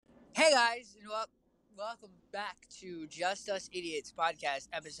Hey guys, and welcome back to Just Us Idiots podcast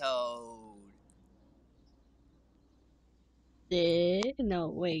episode No,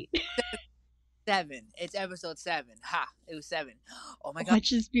 wait. 7. It's episode 7. Ha! It was 7. Oh my god. Might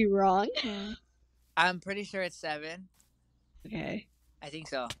just be wrong. I'm pretty sure it's 7. Okay. I think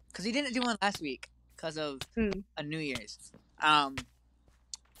so. Because we didn't do one last week because of Hmm. a New Year's. Um.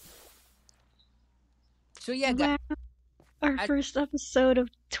 So yeah, guys. Wow. Our first episode of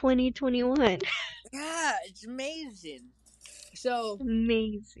 2021. Yeah, it's amazing. So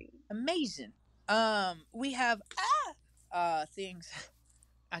Amazing. amazing. We have things.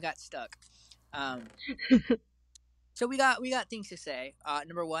 I got stuck. So we got things to say.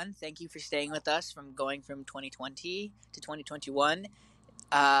 Number one, thank you for staying with us from going from 2020 to 2021.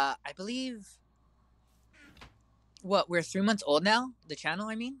 I believe we're 3 months old now. The channel,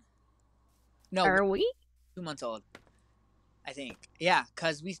 I mean, no, we're Are we? 2 months old. I think, yeah,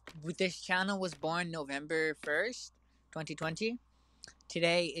 because this channel was born November 1st, 2020.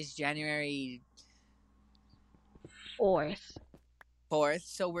 Today is January 4th. 4th,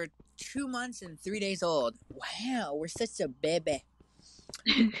 so we're 2 months and 3 days old. Wow, we're such a baby.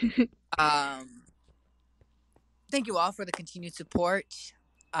 Thank you all for the continued support.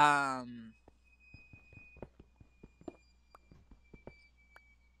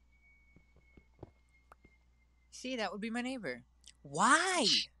 See, that would be my neighbor. Why?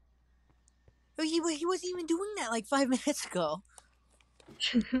 He wasn't even doing that like 5 minutes ago.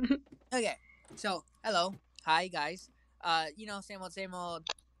 Okay, so hello, hi guys. Same old.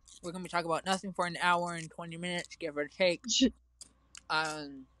 We're gonna be talking about nothing for an hour and 20 minutes, give or take.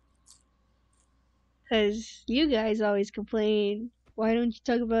 Because you guys always complain, why don't you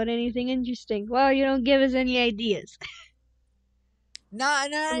talk about anything interesting? Well, you don't give us any ideas.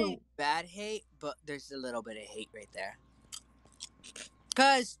 Not Come on. bad hate, but there's a little bit of hate right there.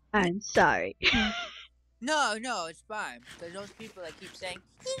 Cause I'm sorry. no, it's fine. Cause those people that keep saying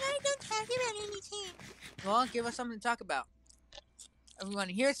you guys don't talk about anything. Well, give us something to talk about. If we want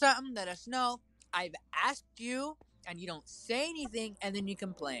to hear something, let us know. I've asked you, and you don't say anything, and then you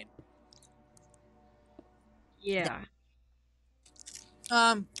complain. Yeah.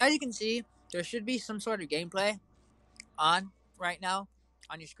 As you can see, there should be some sort of gameplay on right now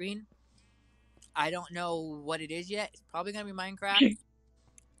on your screen. I don't know what it is yet. It's probably gonna be Minecraft.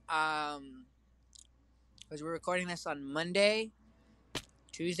 Because we're recording this on Monday.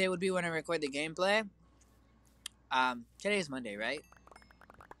 Tuesday would be when I record the gameplay. Today is Monday, right?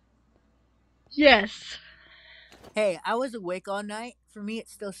 Yes. Hey, I was awake all night. For me,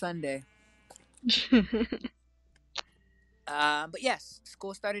 it's still Sunday. But yes,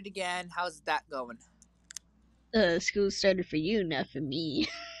 school started again. How's that going? School started for you, not for me.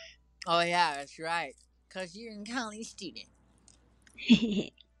 Oh yeah, that's right. Cause you're a college student.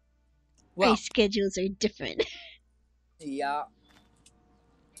 Our schedules are different. Yeah.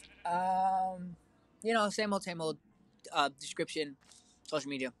 Same old description, social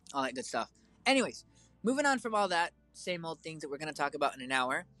media, all that good stuff. Anyways, moving on from all that, same old things that we're gonna talk about in an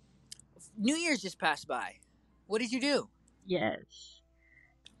hour. New Year's just passed by. What did you do? Yes.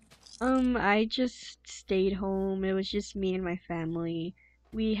 I just stayed home. It was just me and my family.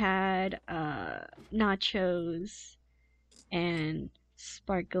 We had nachos and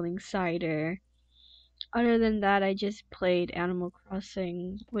sparkling cider. Other than that, I just played Animal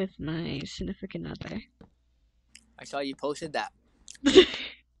Crossing with my significant other. I saw you posted that.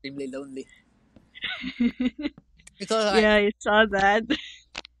 Extremely lonely. Because Yeah, I saw that.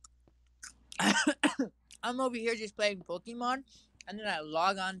 I'm over here just playing Pokemon, and then I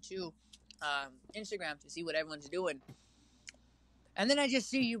log on to Instagram to see what everyone's doing, and then I just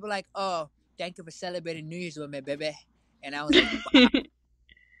see you be like, "Oh, thank you for celebrating New Year's with me, baby," and I was like, "Wow,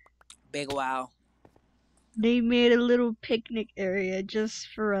 big wow." They made a little picnic area just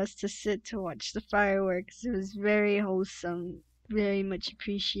for us to sit to watch the fireworks. It was very wholesome. Very much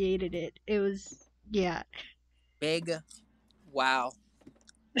appreciated it. It was, yeah. Big wow.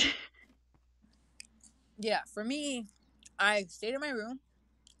 Yeah, for me, I stayed in my room,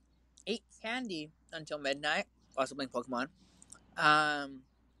 ate candy until midnight, also playing Pokemon.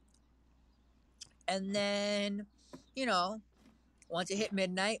 And then, you know, once it hit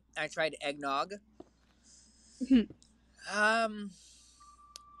midnight, I tried eggnog. Um,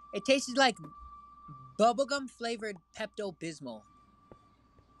 it tasted like bubblegum flavored Pepto Bismol.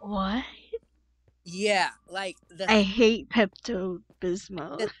 What? Yeah, like I hate Pepto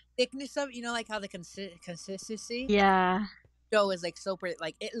Bismol. the thickness of it, like how the consistency Yeah. is like super,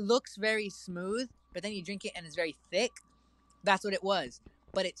 like it looks very smooth, but then you drink it and it's very thick. That's what it was,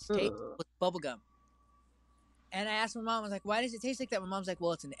 but its taste was bubblegum. And I asked my mom, I was like, why does it taste like that? My mom's like,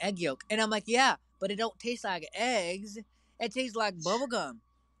 well, it's an egg yolk. And I'm like, yeah, but it don't taste like eggs. It tastes like bubblegum.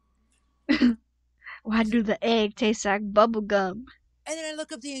 Why do the egg taste like bubblegum? And then I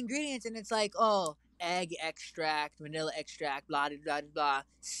look up the ingredients and it's like, oh, egg extract, vanilla extract, blah, blah, blah, blah,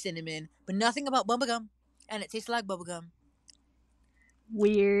 cinnamon, but nothing about bubblegum. And it tastes like bubblegum.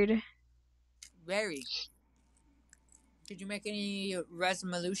 Weird. Very. Did you make any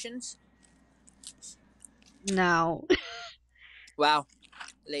resolutions? No. Wow.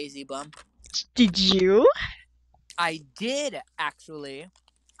 Lazy bum. Did you? I did, actually.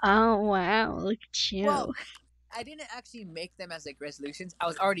 Oh wow, look at you. Well, I didn't actually make them as like resolutions. I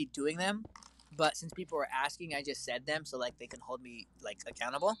was already doing them, but since people were asking, I just said them so like they can hold me like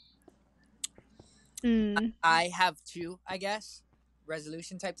accountable. I have two, I guess,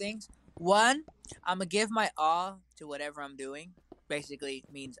 resolution type things. One, I'm gonna give my all to whatever I'm doing. Basically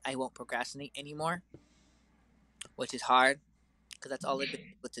means I won't procrastinate anymore, which is hard because that's all I've been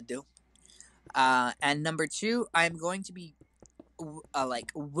able to do. And number two, I'm going to be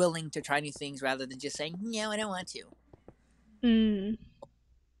like willing to try new things rather than just saying no, I don't want to.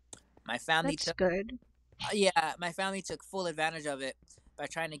 My family That's good. Yeah, my family took full advantage of it by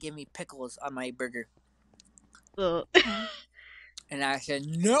trying to give me pickles on my burger. And I said,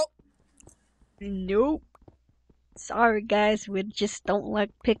 nope. Nope. Sorry, guys, we just don't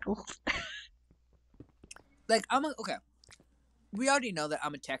like pickles. Like, okay. We already know that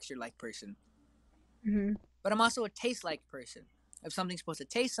I'm a texture-like person. Mm-hmm. But I'm also a taste-like person. If something's supposed to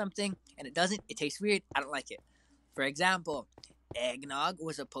taste something and it doesn't, it tastes weird, I don't like it. For example, eggnog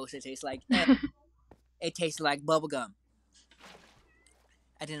was supposed to taste like egg. It tasted like bubblegum.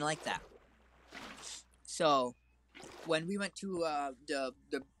 I didn't like that. So, when we went to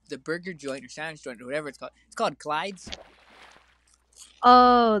the burger joint or sandwich joint or whatever it's called Clyde's.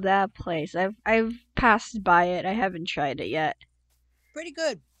 Oh, that place. I've passed by it. I haven't tried it yet. Pretty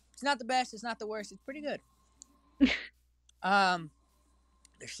good. It's not the best. It's not the worst. It's pretty good.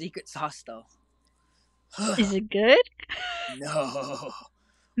 Their secret sauce though. Is it good? No.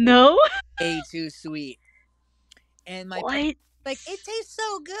 No. Way too sweet. And my What? like, it tastes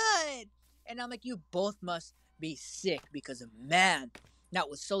so good. And I'm like, you both must be sick because man, that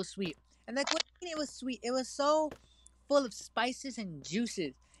was so sweet. And like, what do you mean it was sweet? It was so full of spices and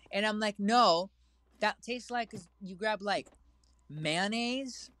juices. And I'm like, no, that tastes like you grab like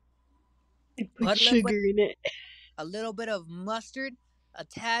mayonnaise, Put sugar in it. a little bit of mustard, a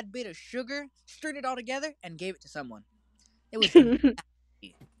tad bit of sugar, stirred it all together, and gave it to someone. It was nasty.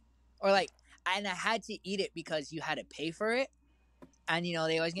 Or like, and I had to eat it because you had to pay for it. And you know,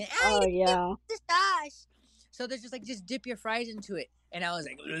 they always get, oh yeah. This gosh. So they're just like, just dip your fries into it. And I was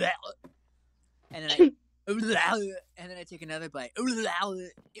like, bleh. And then I take another bite.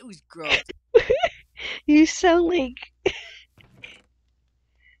 It was gross. You sound like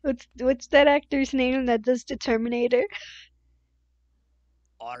what's that actor's name that does the Terminator?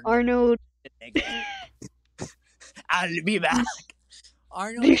 Arnold. I'll be back.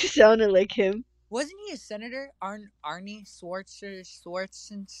 Arnold. You sounded like him. Wasn't he a senator? Arnie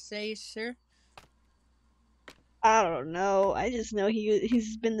Schwarzenegger? I don't know. I just know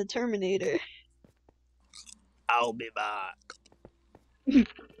he's been the Terminator. I'll be back.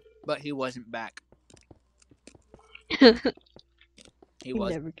 But he wasn't back. He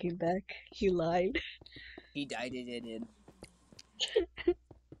never came back. He lied. He died. It did.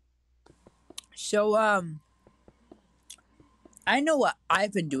 So I know what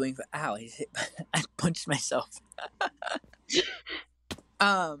I've been doing for. Ow! I punched myself.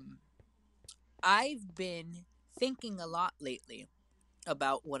 I've been thinking a lot lately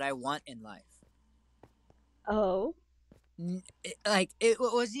about what I want in life. Oh. It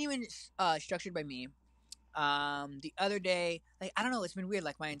wasn't even structured by me. The other day, like, I don't know, it's been weird.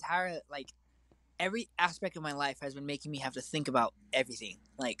 Like, my entire, like, every aspect of my life has been making me have to think about everything.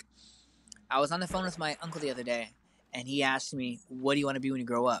 Like, I was on the phone with my uncle the other day, and he asked me, what do you want to be when you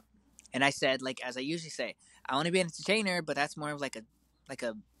grow up? And I said, like, as I usually say, I want to be an entertainer, but that's more of like a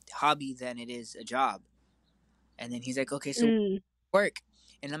hobby than it is a job. And then he's like, okay, so work.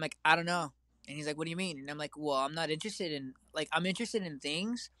 And I'm like, I don't know. And he's like, what do you mean? And I'm like, well, I'm not interested in, like, I'm interested in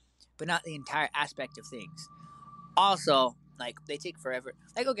things, but not the entire aspect of things. Also, like, they take forever.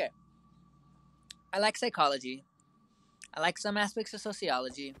 Like, okay, I like psychology. I like some aspects of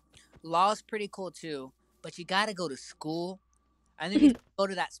sociology. Law is pretty cool too, but you gotta go to school. And then you go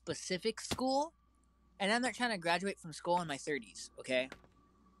to that specific school. And I'm not trying to graduate from school in my 30s, okay?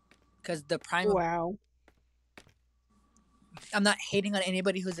 Because the prime... Wow. I'm not hating on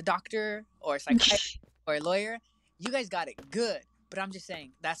anybody who's a doctor or a psychiatrist or a lawyer. You guys got it good. But I'm just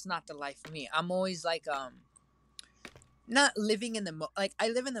saying, that's not the life for me. I'm always like, not living in the like I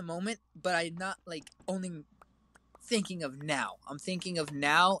live in the moment, but I'm not like only thinking of now. I'm thinking of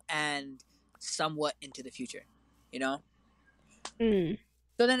now and somewhat into the future, you know? Mm.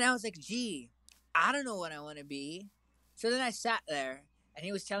 So then I was like, gee, I don't know what I want to be. So then I sat there and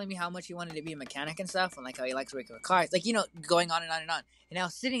he was telling me how much he wanted to be a mechanic and stuff and like how he likes working with cars. Like, going on and on and on. And I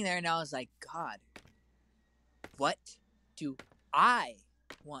was sitting there and I was like, God, what do I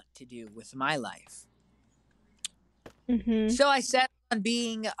want to do with my life? Mhm. So I settled on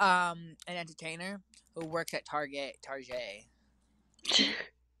being an entertainer who works at Target.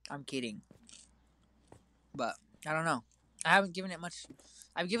 I'm kidding. But I don't know. I haven't given it much.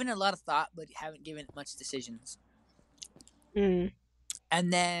 I've given it a lot of thought, but haven't given it much decisions. Mm.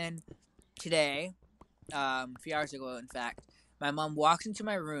 And then today, a few hours ago, in fact, my mom walks into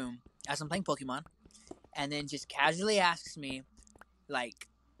my room as I'm playing Pokemon, and then just casually asks me, like,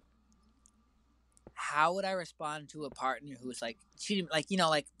 how would I respond to a partner who's like cheating, like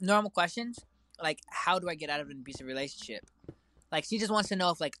like normal questions, like how do I get out of an abusive relationship? Like she just wants to know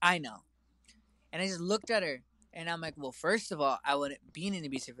if like I know. And I just looked at her and I'm like, well, first of all, I wouldn't be in an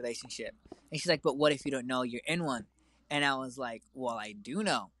abusive relationship. And she's like, but what if you don't know you're in one? And I was like, well, I do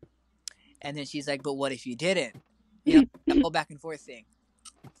know. And then she's like, but what if you didn't? The whole back and forth thing.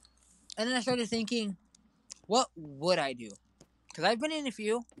 And then I started thinking, what would I do? Because I've been in a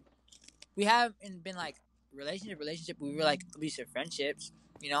few. We haven't been like relationship. We were like abusive friendships,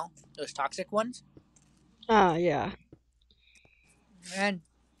 those toxic ones. Ah, yeah. And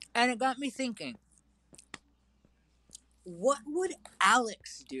it got me thinking, what would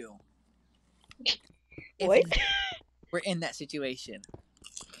Alex do if What? we're in that situation?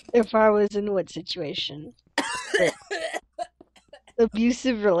 If I was in what situation? Like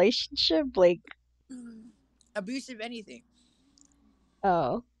abusive relationship? Like, Abusive anything.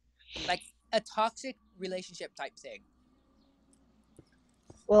 oh. Like a toxic relationship type thing.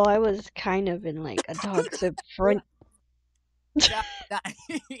 Well, I was kind of in like a toxic front. That, that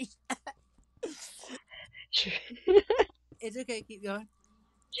it's okay, keep going.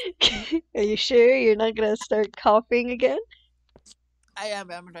 Are you sure you're not gonna start coughing again? I am,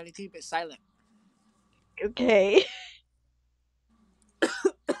 but I'm trying to keep it silent. Okay.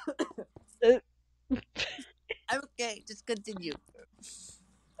 I'm okay, just continue.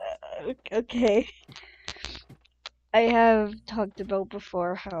 Okay. I have talked about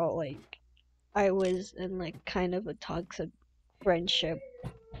before how like I was in like kind of a toxic friendship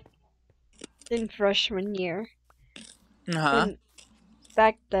in freshman year. Uh-huh. And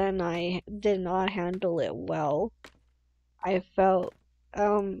back then I did not handle it well. I felt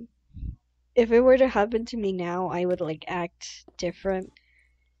if it were to happen to me now, I would like act different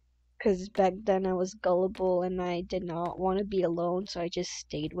because back then I was gullible and I did not want to be alone, so I just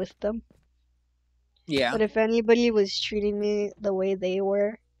stayed with them. Yeah. But if anybody was treating me the way they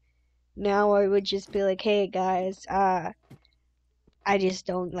were, now I would just be like, "Hey guys, I just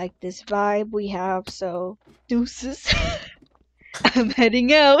don't like this vibe we have, so deuces. I'm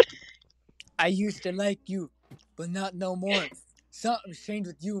heading out." I used to like you, but not no more. Something's changed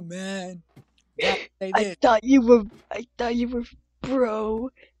with you, man. Gotta say I this. I thought you were bro.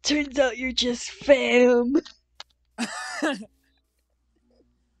 Turns out you're just fam.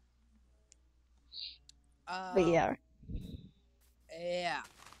 But um, yeah. yeah,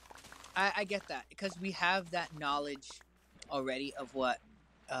 I get that because we have that knowledge already of what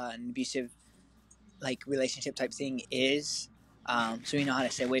an abusive like relationship type thing is, so we know how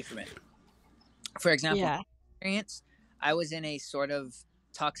to stay away from it. For example, Yeah. experience, I was in a sort of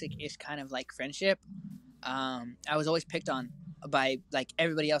toxic-ish kind of like friendship. I was always picked on by like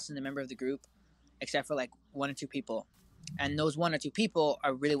everybody else in the member of the group, except for like one or two people, and those one or two people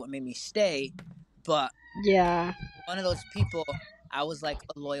are really what made me stay. But Yeah. one of those people, I was like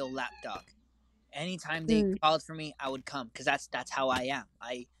a loyal lapdog. Anytime they Mm. called for me, I would come because that's how I am.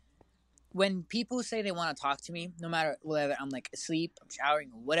 When people say they want to talk to me, no matter whether I'm like asleep, I'm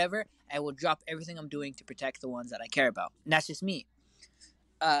showering, or whatever, I will drop everything I'm doing to protect the ones that I care about. And that's just me.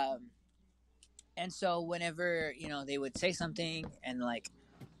 Um, and so whenever they would say something and like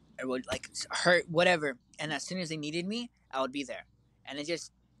it would like hurt whatever, and as soon as they needed me, I would be there. And it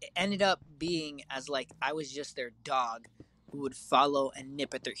ended up being as like I was just their dog who would follow and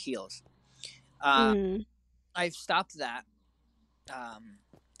nip at their heels. Uh, Mm. I've stopped that. Um,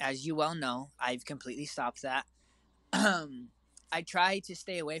 as you well know, I've completely stopped that. I try to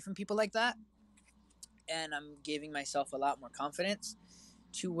stay away from people like that, and I'm giving myself a lot more confidence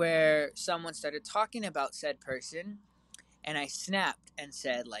to where someone started talking about said person, and I snapped and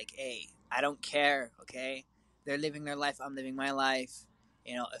said like, "Hey, I don't care, okay? They're living their life, I'm living my life.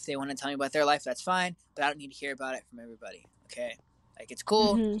 You know, if they want to tell me about their life, that's fine, but I don't need to hear about it from everybody. Okay, like it's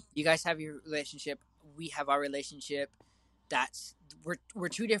cool. Hmm. You guys have your relationship. We have our relationship. That's we're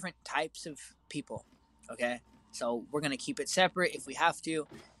two different types of people. Okay, so we're gonna keep it separate if we have to.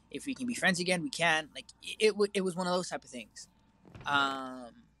 If we can be friends again, we can. Like it was one of those type of things. Um,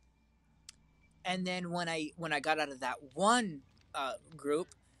 and then when I got out of that one group,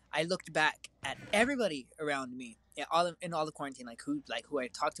 I looked back at everybody around me in all the quarantine, like who I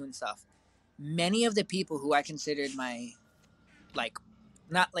talked to and stuff. Many of the people who I considered my like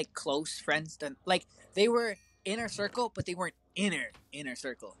not like close friends, then like they were inner circle, but they weren't inner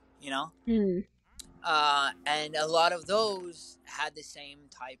circle. You know, Mm. and a lot of those had the same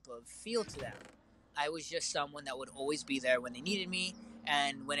type of feel to them. I was just someone that would always be there when they needed me,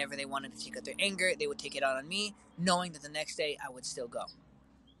 and whenever they wanted to take out their anger, they would take it out on me, knowing that the next day I would still go.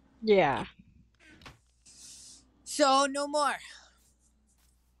 Yeah. So no more.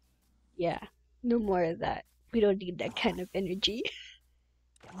 Yeah. No more of that. We don't need that kind of energy.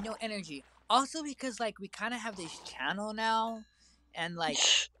 No energy. Also because like we kind of have this channel now, and like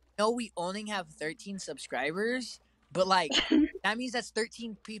no, we only have 13 subscribers, but like that means that's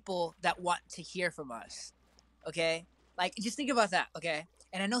 13 people that want to hear from us. Okay, like just think about that. Okay,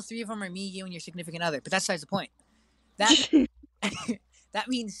 and I know 3 of them are me, you, and your significant other, but that's besides the point. That that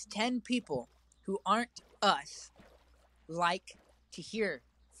means 10 people who aren't us like to hear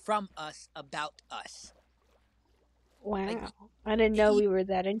from us about us. Like Wow. I didn't know we were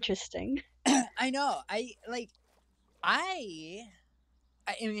that interesting. I know. I I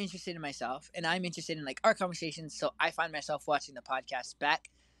am interested in myself, and I'm interested in like our conversations. So I find myself watching the podcast back,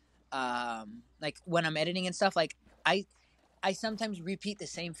 like when I'm editing and stuff. Like I I sometimes repeat the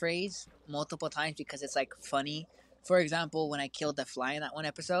same phrase multiple times because it's like funny. For example, when I killed the fly in that one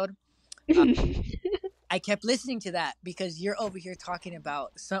episode, uh, I kept listening to that because you're over here talking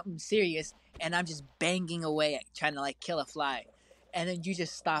about something serious, and I'm just banging away at trying to like kill a fly, and then you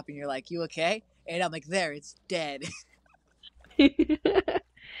just stop and you're like, "You okay?" And I'm like, "There, it's dead."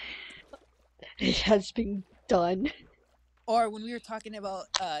 It has been done. Or when we were talking about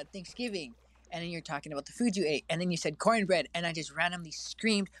Thanksgiving, and then you're talking about the food you ate, and then you said cornbread, and I just randomly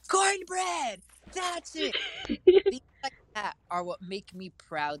screamed, "Cornbread! That's it!" Things like that are what make me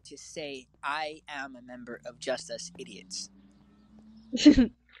proud to say I am a member of Just Us Idiots.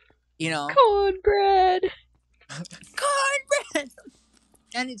 You know? Cornbread. Cornbread!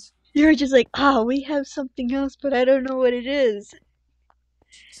 And it's, You're just like, oh, we have something else, but I don't know what it is.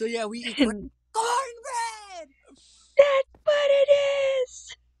 so yeah, we eat And cornbread! that's what it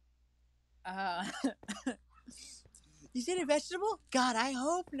is. Uh, is it a vegetable? God, I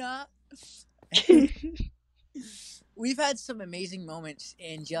hope not. We've had some amazing moments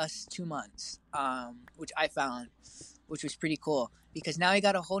in just 2 months, which I found, which was pretty cool because now we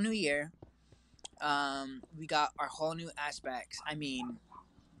got a whole new year. We got our whole new aspects. I mean,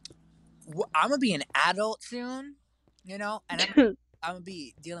 I'm gonna be an adult soon, you know, and I'm gonna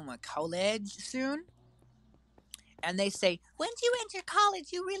be dealing with college soon. And they say, once you enter college,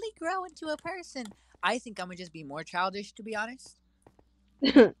 you really grow into a person. I think I'm gonna just be more childish, to be honest.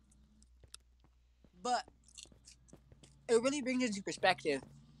 But it really brings into perspective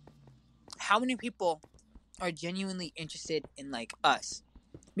how many people are genuinely interested in like us,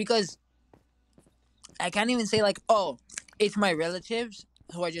 because I can't even say like, oh, it's my relatives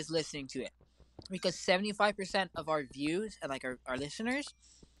who are just listening to it, because 75% of our views and like our listeners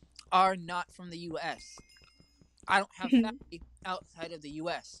are not from the U.S. I don't have family outside of the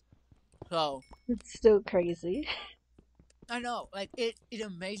U.S., so It's still crazy. I know, like it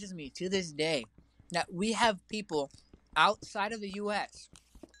amazes me to this day that we have people outside of the U.S.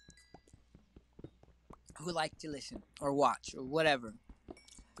 who like to listen or watch or whatever.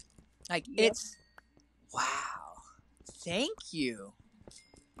 Like Yep. it's wow. Thank you.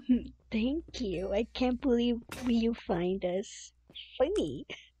 Thank you. I can't believe you find us funny.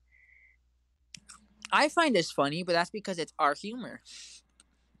 I find this funny, but that's because it's our humor.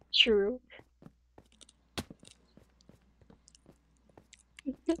 True.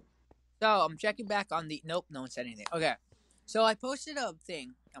 So I'm checking back on the. Nope, no one said anything. Okay. So I posted a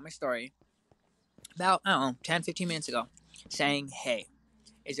thing on my story about, I don't know, 10, 15 minutes ago saying, hey,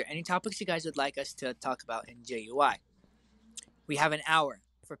 is there any topics you guys would like us to talk about in JUI? We have an hour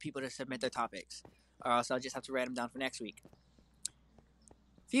for people to submit their topics, or else I'll just have to write them down for next week.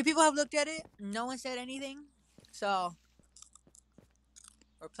 Few people have looked at it. No one said anything. So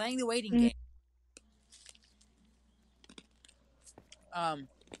we're playing the waiting game.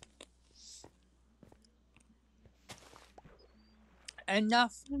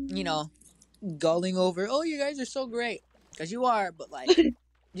 Enough, you know, gulling over, oh, you guys are so great. Because you are, but like,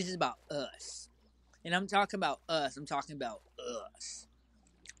 This is about us. And I'm talking about us. I'm talking about us.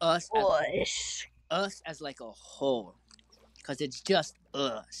 Us as Boys. us as like a whole. Cause it's just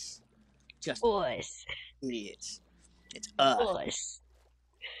us. Just Boys. idiots. It's us. Boys.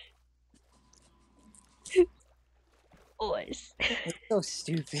 Boys. It's so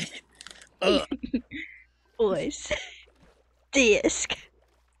stupid. Ugh. Boys. Disc.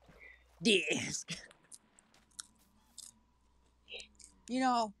 Disc. You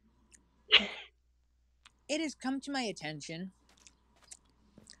know, it has come to my attention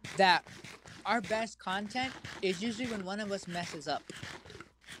that our best content is usually when one of us messes up.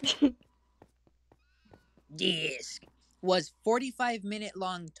 Disc was 45-minute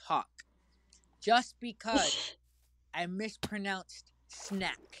long talk just because I mispronounced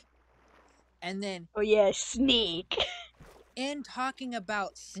snack. And then Oh yeah, sneak. in talking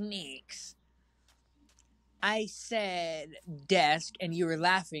about sneaks, I said desk and you were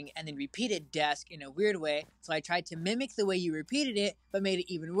laughing and then repeated desk in a weird way. So I tried to mimic the way you repeated it, but made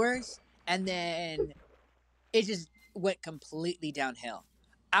it even worse. And then it just went completely downhill.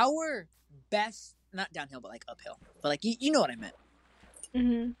 Our best, not downhill, but like uphill. But like, you know what I meant.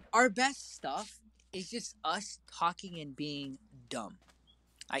 Mm-hmm. Our best stuff is just us talking and being dumb.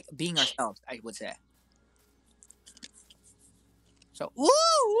 Like, being ourselves, I would say. So, woo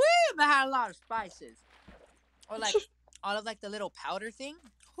wee! I had a lot of spices. Or like, all of like the little powder thing.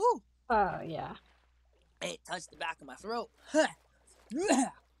 Whoo! Oh yeah. It touched the back of my throat.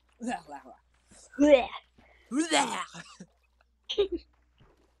 Blech.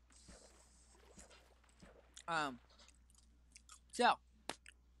 So,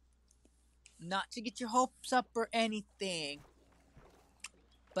 not to get your hopes up or anything,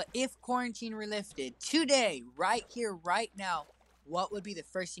 but if quarantine were lifted today, right here, right now, what would be the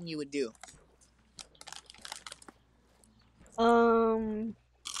first thing you would do?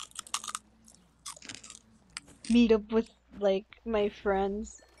 Meet up with like my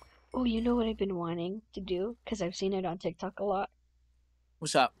friends. Oh, you know what I've been wanting to do? Because I've seen it on TikTok a lot.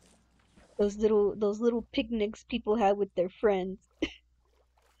 What's up? Those little picnics people have with their friends. I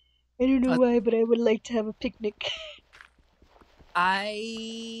don't know why, but I would like to have a picnic.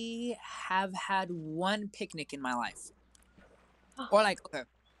 I have had one picnic in my life. Or like, okay,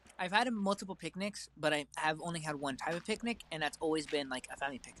 I've had multiple picnics, but I have only had one type of picnic, and that's always been like a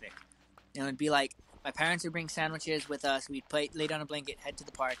family picnic. And it'd be like, my parents would bring sandwiches with us, we'd lay down a blanket, head to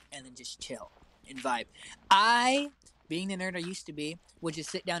the park, and then just chill and vibe. I, being the nerd I used to be, would just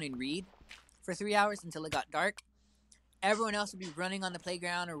sit down and read for 3 hours until it got dark. Everyone else would be running on the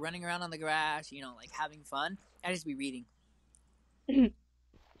playground or running around on the grass, like having fun. I'd just be reading.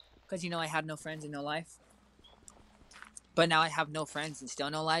 Because, I had no friends and no life. But now I have no friends and still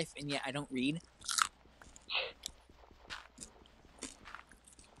no life, and yet I don't read.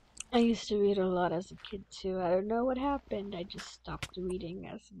 I used to read a lot as a kid too. I don't know what happened. I just stopped reading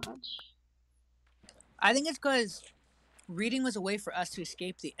as much. I think it's because reading was a way for us to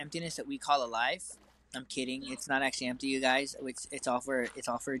escape the emptiness that we call a life. I'm kidding. It's not actually empty, you guys. It's all for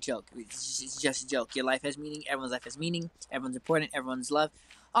a joke. It's just a joke. Your life has meaning. Everyone's life has meaning. Everyone's important. Everyone's loved.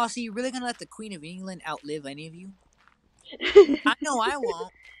 Also, you really gonna let the Queen of England outlive any of you? I know I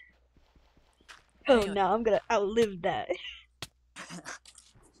won't. Oh Anyway. no, I'm gonna outlive that.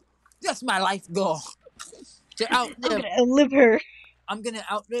 That's my life goal. To outlive. I'm gonna outlive her. I'm gonna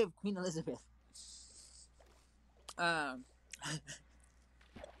outlive Queen Elizabeth.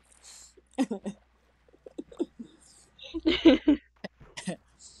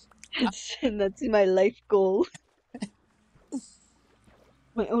 That's my life goal.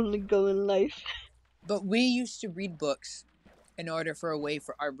 My only goal in life. But we used to read books in order for a way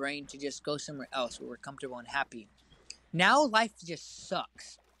for our brain to just go somewhere else where we're comfortable and happy. Now life just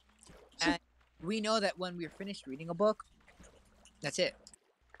sucks. And we know that when we're finished reading a book, that's it.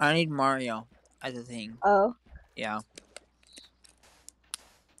 I need Mario as a thing. Oh. Yeah.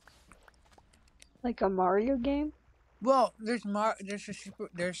 Like a Mario game? Well, there is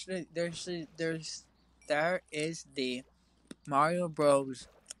the Mario Bros.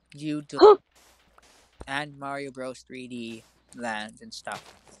 U and Mario Bros. 3D lands and stuff.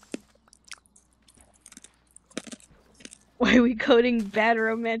 Why are we coding bad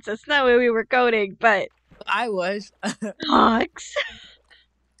romance? That's not what we were coding, but I was. Hawks.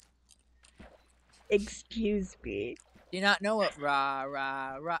 Excuse me. Do you not know what ra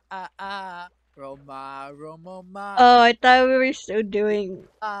ra ra Roma Roma? Oh, I thought we were still doing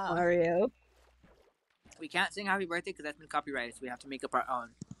Mario. We can't sing Happy Birthday because that's been copyrighted, so we have to make up our own.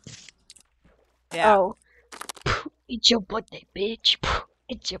 Yeah. Oh. It's your birthday, bitch.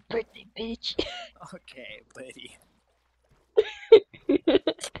 It's your birthday, bitch. Okay, buddy.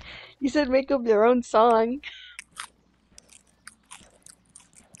 You said make up your own song.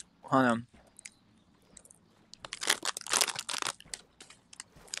 Hold on.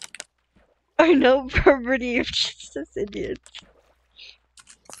 I know poverty of Jesus idiots.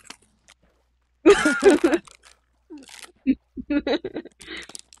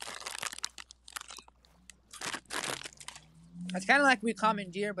 It's kind of like we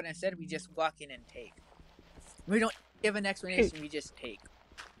commandeer, but instead we just walk in and take. We don't give an explanation. We just take.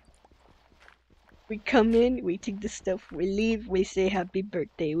 We come in, we take the stuff, we leave, we say happy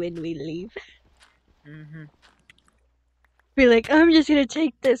birthday when we leave. Mm-hmm. Be like, I'm just gonna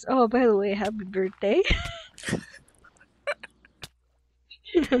take this. Oh, by the way, happy birthday.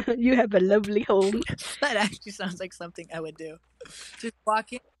 You have a lovely home. That actually sounds like something I would do. Just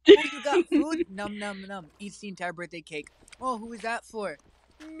walk in. Oh, you got food? Num num num. Eats the entire birthday cake. Oh, who is that for?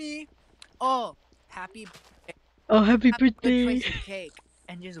 Me. Oh, happy birthday. Oh, happy Have a good birthday. choice of cake.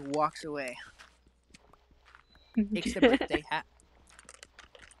 And just walks away. Takes the birthday hat.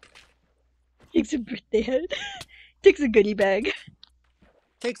 Takes a birthday hat. Takes a goodie bag.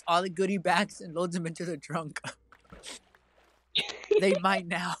 Takes all the goodie bags and loads them into the trunk. They might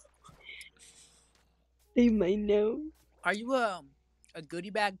now. They might know. Are you a goodie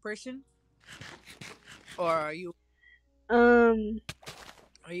bag person? Or are you a pinata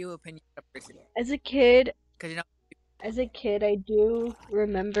person? As a kid, Because I do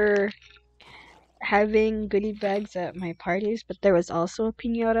remember having goodie bags at my parties, but there was also a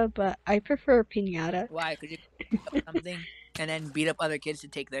piñata, but I prefer piñata. why? Because you pick up something and then beat up other kids to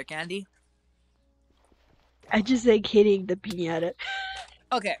take their candy? I just like hitting the piñata.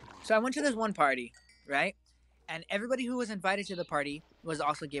 Okay, so I went to this one party, right? And everybody who was invited to the party was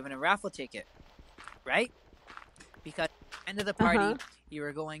also given a raffle ticket, right? Because at the end of the party, you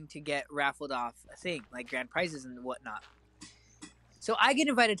were going to get raffled off a thing, like grand prizes and whatnot. So I get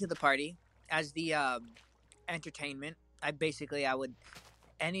invited to the party as the entertainment. I would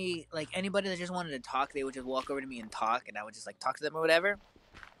anybody that just wanted to talk, they would just walk over to me and talk, and I would just like talk to them or whatever.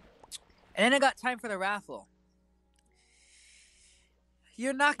 And then I got time for the raffle.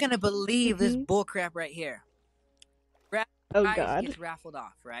 You're not gonna believe this bullcrap right here. Oh Prize God. gets raffled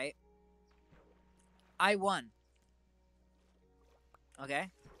off, right? I won. Okay?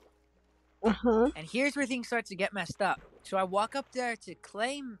 And here's where things start to get messed up. So I walk up there to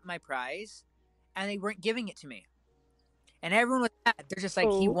claim my prize, and they weren't giving it to me. And everyone was mad. They're just like,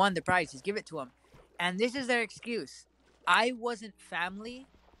 he won the prize. Just give it to him. And this is their excuse. I wasn't family,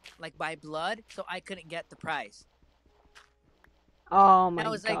 like by blood, so I couldn't get the prize. Oh my God. And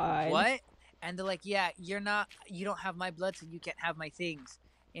I was like, what? And they're like, yeah, you don't have my blood, so you can't have my things.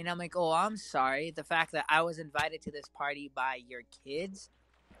 And I'm like, oh, I'm sorry. The fact that I was invited to this party by your kids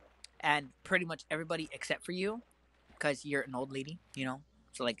and pretty much everybody except for you, because you're an old lady, you know?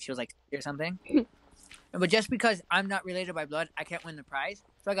 So, like, she was like, or something. But just because I'm not related by blood, I can't win the prize.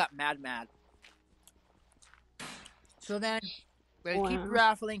 So I got mad. So then, they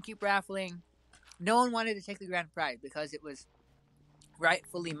keep raffling. No one wanted to take the grand prize because it was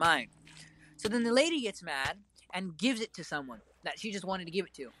rightfully mine. So then the lady gets mad and gives it to someone that she just wanted to give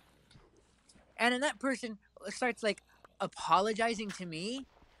it to. And then that person starts like apologizing to me,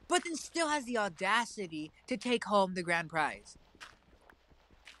 but then still has the audacity to take home the grand prize.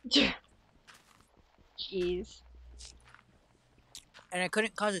 Jeez. And I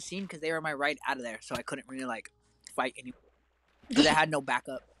couldn't cause a scene because they were my right out of there, so I couldn't really like fight anymore because I had no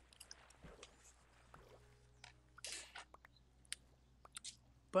backup.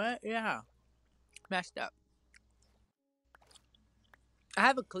 But yeah, messed up. I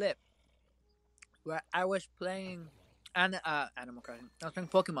have a clip where I was playing Animal Crossing. I was playing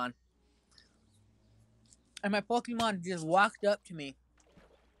Pokemon, and my Pokemon just walked up to me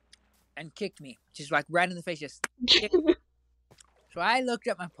and kicked me, just like right in the face, just kicked me. So I looked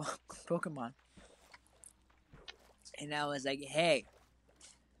at my Pokemon, and I was like, "Hey,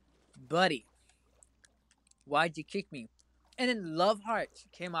 buddy, why'd you kick me?" And then Love Hearts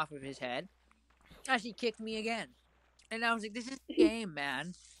came off of his head as he kicked me again, and I was like, "This is the game,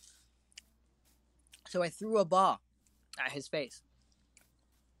 man." So I threw a ball at his face,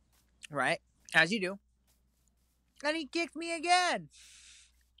 right, as you do, and he kicked me again.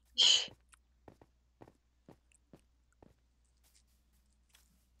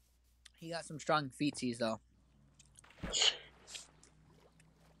 He got some strong feetsies, though.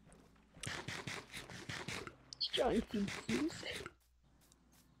 Strong feetsies.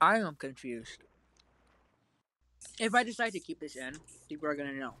 I am confused. If I decide to keep this in, people are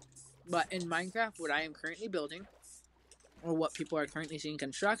gonna know. But in Minecraft, what I am currently building, or what people are currently seeing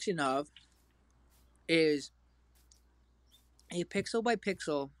construction of, is a pixel by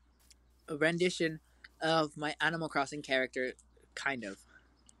pixel a rendition of my Animal Crossing character, kind of.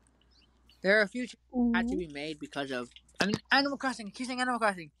 There are a few changes that had to Ooh. be made because of, I mean, Animal Crossing. I keep saying Animal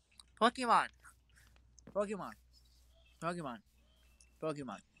Crossing. Pokemon, Pokemon, Pokemon,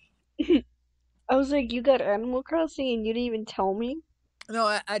 Pokemon. I was like, you got Animal Crossing and you didn't even tell me?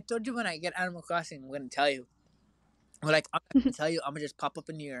 No, I told you when I get Animal Crossing, I'm gonna tell you. But like, I'm not gonna tell you. I'm gonna just pop up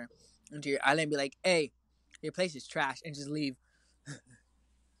into your island and be like, "Hey, your place is trash," and just leave.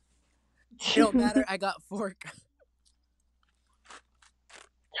 It don't matter. I got fork.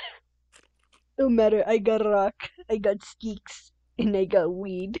 No matter, I got rock, I got skeeks, and I got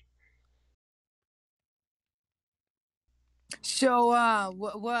weed. So,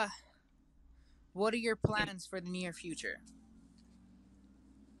 what are your plans for the near future?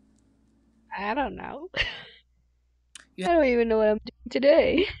 I don't know. You I don't even know what I'm doing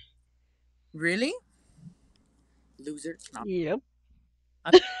today. really, loser? No, Yep.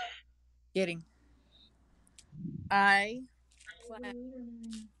 I'm kidding. I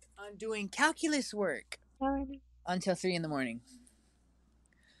plan on doing calculus work until 3 in the morning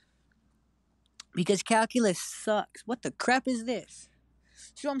because calculus sucks. What the crap is this?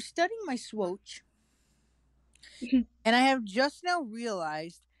 So I'm studying my Swooch, and I have just now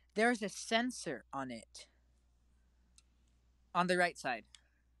realized there's a sensor on it on the right side,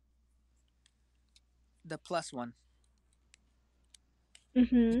 the plus one. You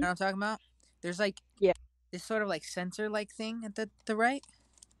Mm-hmm. know what I'm talking about? There's like Yeah. this sort of like sensor like thing at the right.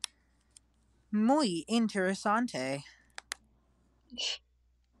 Muy interesante.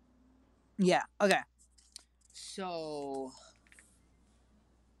 Yeah. Okay. So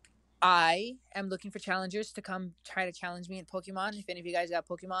I am looking for challengers to come try to challenge me in Pokemon. If any of you guys got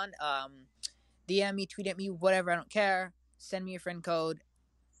Pokemon, DM me, tweet at me, whatever. I don't care. Send me your friend code.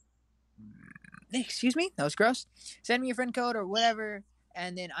 Excuse me, that was gross. Send me your friend code or whatever,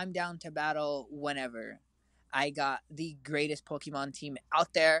 and then I'm down to battle whenever. I got the greatest Pokemon team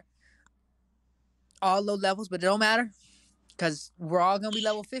out there. All low levels, but it don't matter because we're all gonna be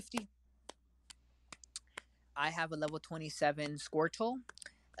level 50. I have a level 27 Squirtle,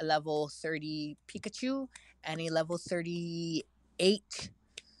 a level 30 Pikachu, and a level 38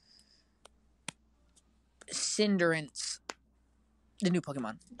 Cinderace, the new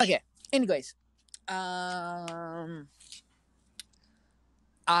Pokemon. Okay. Anyways,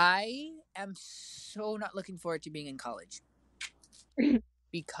 I am so not looking forward to being in college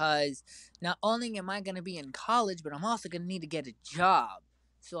because not only am I gonna be in college, but I'm also gonna need to get a job,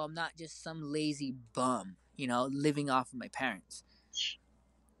 so I'm not just some lazy bum, living off of my parents.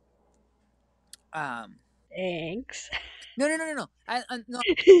 Um, Thanks. no, no, no, no, no. No.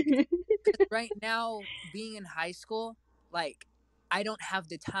 Right now, being in high school, like, I don't have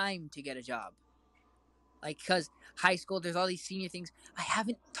the time to get a job. Like, because high school, there's all these senior things. I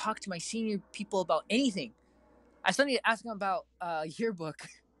haven't talked to my senior people about anything. I still need to ask them about yearbook.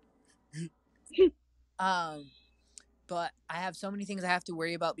 um, but I have so many things I have to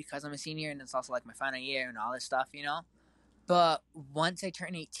worry about because I'm a senior and it's also like my final year and all this stuff. But once I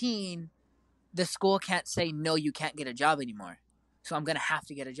turn 18, the school can't say, no, you can't get a job anymore. So I'm going to have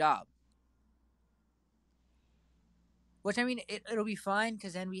to get a job. Which, I mean, it'll be fine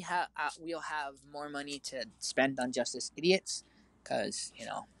because then we'll have more money to spend on Justice Idiots because,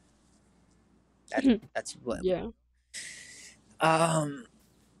 that's what. Yeah.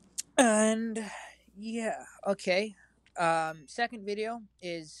 And yeah, okay. Second video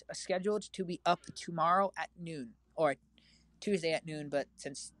is scheduled to be up tomorrow at noon or Tuesday at noon, but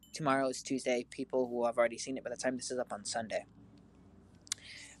since tomorrow is Tuesday, people will have already seen it by the time this is up on Sunday.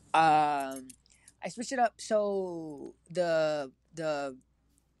 I switched it up so the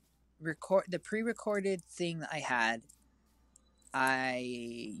pre-recorded thing that I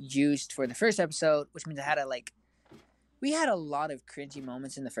used for the first episode, which means we had a lot of cringy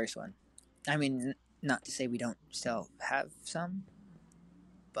moments in the first one. I mean, not to say we don't still have some,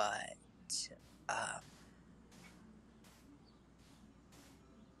 but um,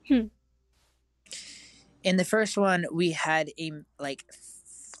 in the first one we had a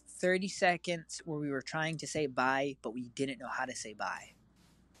 30 seconds where we were trying to say bye, but we didn't know how to say bye.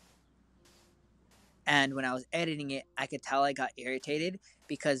 And when I was editing it, I could tell I got irritated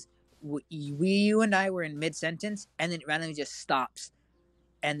because you and I were in mid-sentence, and then it randomly just stops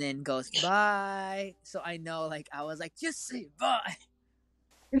and then goes bye. So I know, I was like, just say bye,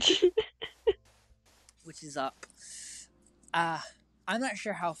 which is up. I'm not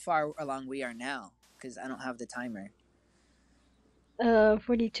sure how far along we are now because I don't have the timer.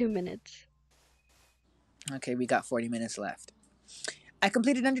 42 minutes. Okay, we got 40 minutes left. I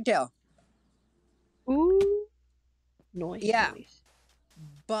completed Undertale. Ooh. Noise, Yeah. noise.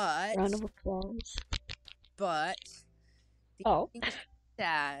 But Round of applause. but the Oh, thing was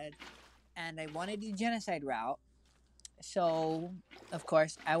sad, and I wanted the genocide route. So of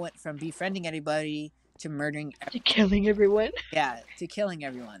course I went from befriending everybody to murdering. to killing everyone. Yeah, to killing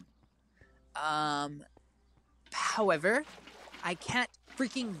everyone. Um, However, I can't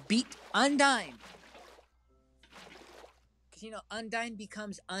freaking beat Undyne. Because, Undyne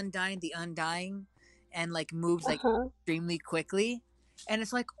becomes Undyne the Undying and, like, moves, like, Uh-huh. extremely quickly. And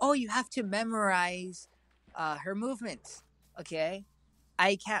it's like, oh, you have to memorize her movements. Okay?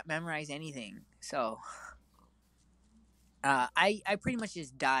 I can't memorize anything. So, I pretty much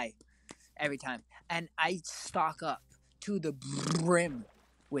just die every time. And I stock up to the brim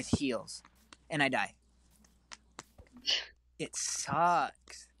with heals. And I die. It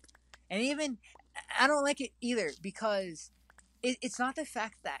sucks. And even I don't like it either because it's not the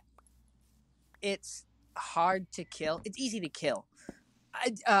fact that it's hard to kill. It's easy to kill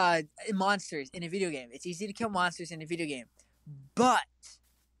monsters in a video game. It's easy to kill monsters in a video game, but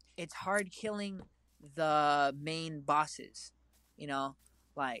it's hard killing the main bosses. You know,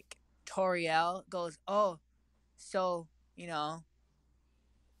 like Toriel goes, "Oh, so you know,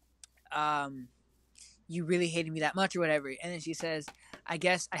 um, you really hated me that much or whatever," and then she says, "I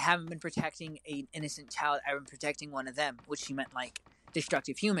guess I haven't been protecting an innocent child. I've been protecting one of them," which she meant like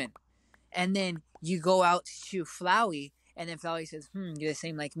destructive human. And then you go out to Flowey, and then Flowey says, you're the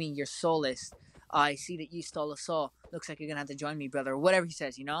same like me. You're soulless. I see that you stole a soul. Looks like you're going to have to join me, brother. Or whatever he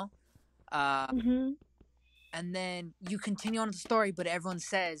says, Mm-hmm. And then you continue on the story, but everyone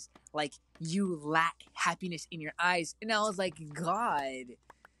says, like, you lack happiness in your eyes. And I was like, God,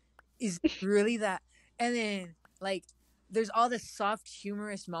 is it really that? And then, like, there's all the soft,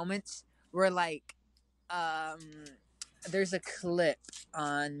 humorous moments where, like, there's a clip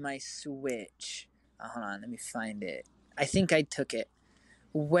on my Switch. Hold on, let me find it. I think I took it.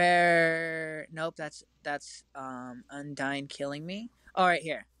 Where nope, that's Undyne killing me. All right,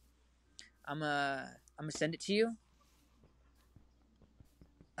 here. I'm gonna send it to you.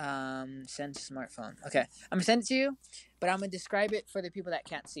 Send to smartphone. Okay, I'm gonna send it to you, but I'm gonna describe it for the people that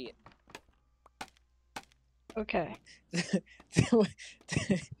can't see it. Okay.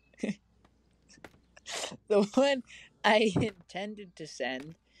 The one I intended to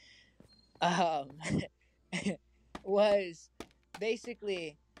send um, was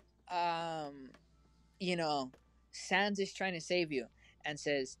basically, you know, Sans is trying to save you and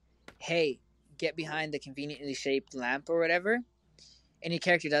says, "Hey, get behind the conveniently shaped lamp or whatever." And your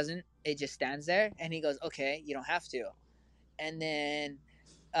character doesn't. It just stands there, and he goes, "Okay, you don't have to." And then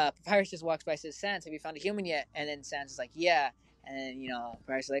Papyrus just walks by, and says, "Sans, have you found a human yet?" And then Sans is like, "Yeah." And then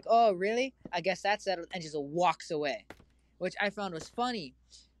Papyrus is like, "Oh, really? I guess that's settled," and just walks away, which I found was funny.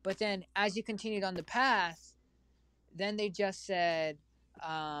 But then, as you continued on the path, then they just said,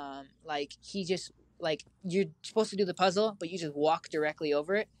 like he just like you're supposed to do the puzzle, but you just walk directly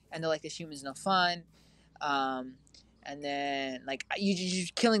over it, and they're like, "This human's no fun," um, and then like you're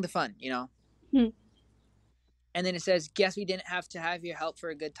killing the fun. Hmm. And then it says, "Guess we didn't have to have your help for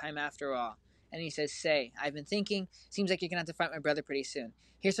a good time after all." And he says, "Say, I've been thinking. Seems like you're gonna have to fight my brother pretty soon.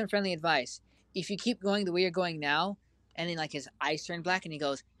 Here's some friendly advice. If you keep going the way you're going now," and then like his eyes turn black, and he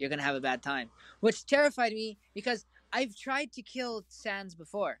goes, "You're gonna have a bad time," which terrified me because I've tried to kill Sans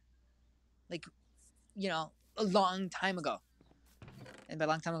before, like a long time ago, and by a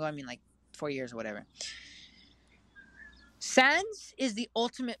long time ago I mean like 4 years or whatever. Sans is the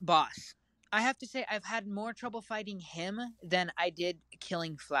ultimate boss. I have to say I've had more trouble fighting him than I did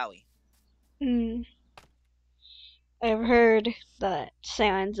killing Flowey. Mm. I've heard that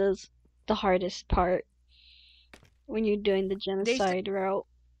Sans is the hardest part when you're doing the They say genocide route.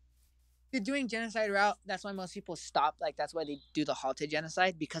 you're doing genocide route. That's why most people stop. Like that's why they do the halted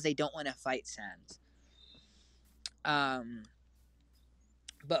genocide because they don't want to fight Sans. Um,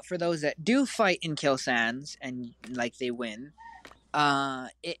 but for those that do fight and kill Sans and like they win,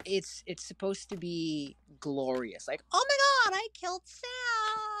 it's supposed to be glorious. Like, oh my god, I killed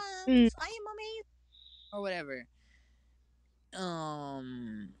Mm. Sans. I am amazing, or whatever.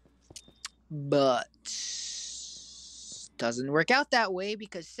 But doesn't work out that way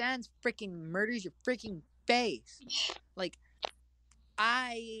because Sans freaking murders your freaking face. Like,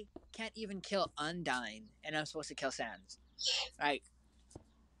 I can't even kill Undyne, and I'm supposed to kill Sans. Like,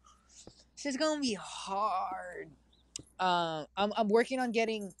 this is gonna be hard. I'm working on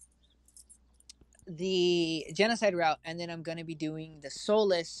getting the genocide route, and then I'm gonna be doing the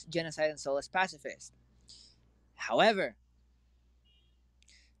soulless genocide and soulless pacifist. However,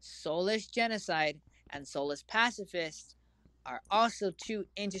 soulless genocide and soulless pacifist are also two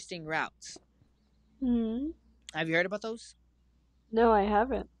interesting routes. Mm. Have you heard about those? No, I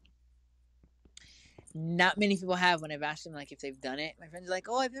haven't. Not many people have. When I've asked them like if they've done it, my friends are like,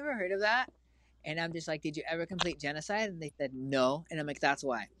 "Oh, I've never heard of that." And I'm just like, "Did you ever complete Genocide?" And they said no. And I'm like, "That's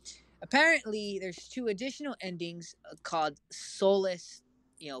why." Apparently, there's two additional endings called Soulless,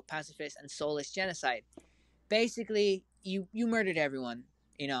 Pacifist, and Soulless Genocide. Basically, you murdered everyone,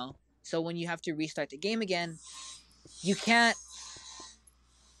 you know. So when you have to restart the game again, you can't.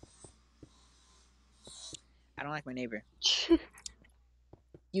 I don't like my neighbor.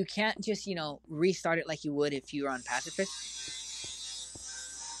 You can't just restart it like you would if you were on Pacifist.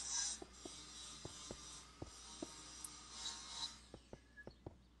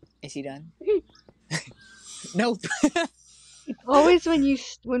 Is he done? Nope. Always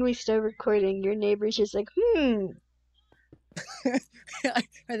when we start recording, your neighbor's just like,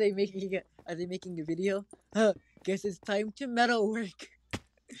 Are they making a video? Huh, guess it's time to metal work.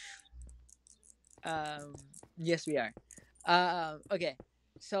 Yes, we are. Okay.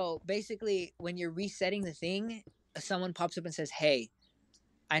 So basically, when you're resetting the thing, someone pops up and says, "Hey,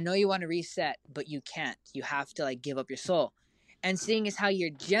 I know you want to reset, but you can't. You have to give up your soul." And seeing as how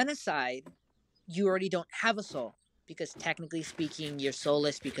you're Genocide, you already don't have a soul because technically speaking, you're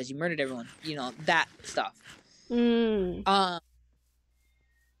soulless because you murdered everyone. That stuff.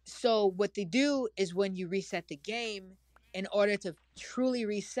 So what they do is when you reset the game, in order to truly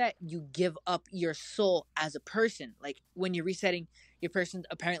reset, you give up your soul as a person. Like when you're resetting, your person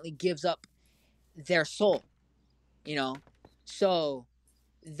apparently gives up their soul. So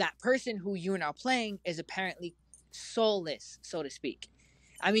that person who you are now playing is apparently soulless, so to speak.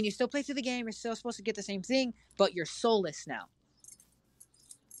 I mean, you still play through the game. You're still supposed to get the same thing, but you're soulless now.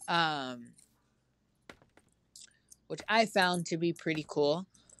 Which I found to be pretty cool.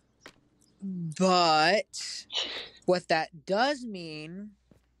 But what that does mean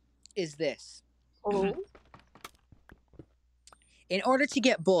is this. oh. In order to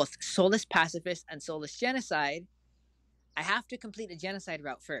get both Soulless Pacifist and Soulless Genocide, I have to complete a Genocide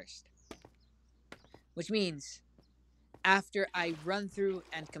route first. Which means after I run through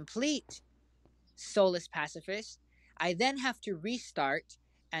and complete Soulless Pacifist, I then have to restart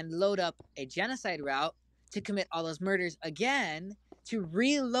and load up a Genocide route to commit all those murders again to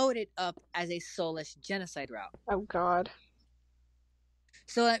reload it up as a Soulless Genocide route. Oh, God.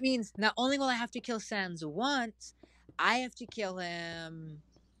 So that means not only will I have to kill Sans once, I have to kill him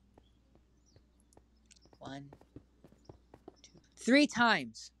 3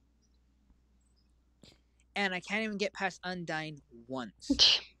 times. And I can't even get past Undyne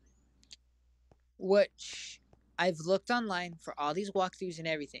once. Which I've looked online for all these walkthroughs and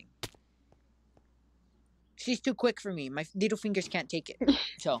everything. She's too quick for me. My little fingers can't take it.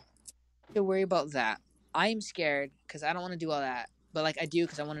 So, don't worry about that. I'm scared because I don't want to do all that. But I do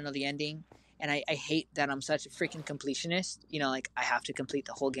because I want to know the ending. And I hate that I'm such a freaking completionist. I have to complete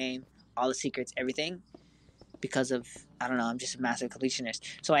the whole game, all the secrets, everything. Because of, I don't know, I'm just a massive completionist.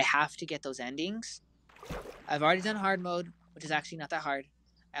 So I have to get those endings. I've already done hard mode, which is actually not that hard.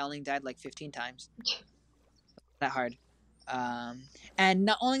 I only died 15 times. That hard. And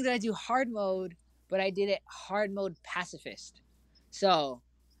not only did I do hard mode, but I did it hard mode pacifist. So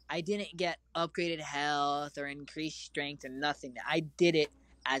I didn't get upgraded health or increased strength or nothing. I did it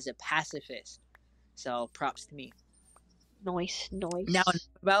as a pacifist. So props to me. Nice. Now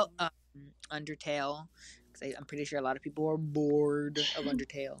about Undertale, because I'm pretty sure a lot of people are bored of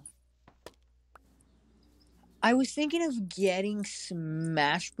Undertale. I was thinking of getting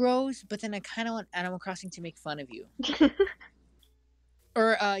Smash Bros, but then I kind of want Animal Crossing to make fun of you.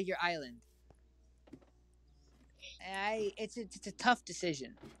 Or your island. It's a tough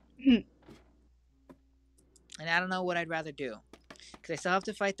decision. And I don't know what I'd rather do. Because I still have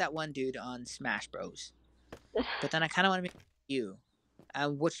to fight that one dude on Smash Bros. But then I kind of want to make you.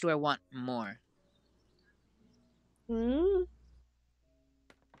 Which do I want more? I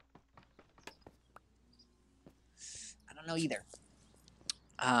don't know either.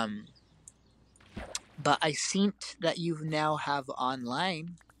 But I seen that you now have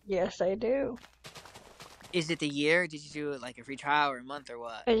online. Yes, I do. Is it the year? Did you do it a free trial or a month or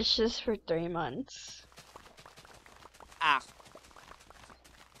what? It's just for 3 months. Ah.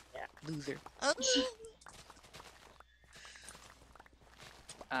 Yeah, loser.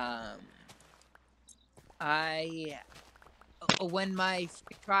 When my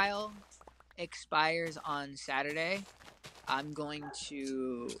free trial expires on Saturday, I'm going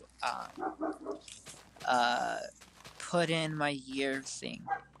to put in my year thing.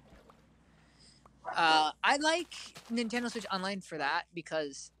 I like Nintendo Switch Online for that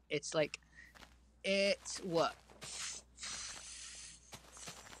because it's what?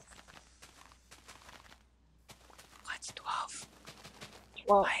 What's 12?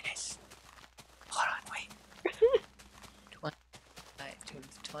 Well, minus. Hold on, wait. 20,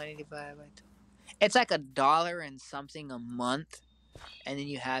 20 divided by 2. It's like $1 and something a month, and then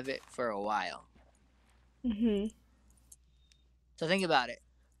you have it for a while. mhm. So think about it.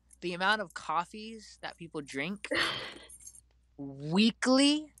 The amount of coffees that people drink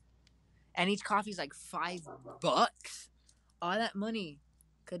weekly, and each coffee is like $5. All that money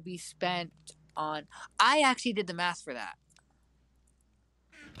could be spent on. I actually did the math for that.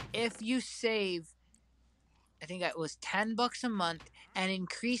 If you save, I think it was $10 a month, and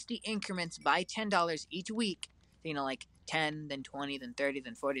increase the increments by $10 each week, like 10, then 20, then 30,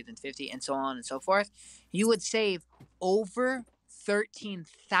 then 40, then 50, and so on and so forth, you would save over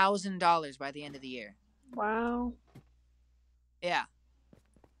 $13,000 by the end of the year. Wow. Yeah.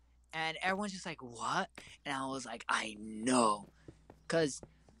 And everyone's just like, what? And I was like, I know. Because,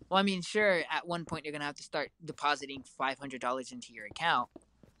 well, I mean, sure, at one point you're going to have to start depositing $500 into your account.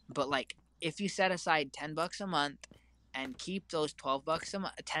 But, like, if you set aside $10 a month and keep those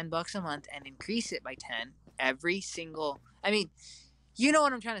 $10 a month and increase it by 10 every single, I mean, you know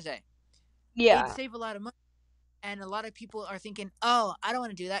what I'm trying to say. It'd Yeah. save a lot of money. And a lot of people are thinking, oh, I don't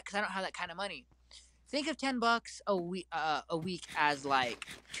want to do that because I don't have that kind of money. Think of $10 a week as like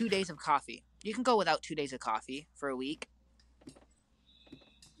 2 days of coffee. You can go without 2 days of coffee for a week,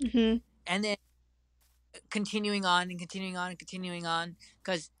 Mhm. and then continuing on and continuing on and continuing on.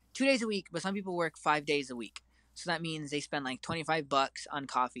 Because 2 days a week, but some people work 5 days a week, so that means they spend like $25 on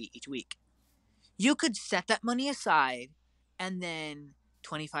coffee each week. You could set that money aside, and then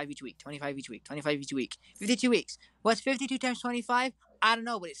 25 each week, 25 each week, 25 each week, 52 weeks. What's 52 times 25? I don't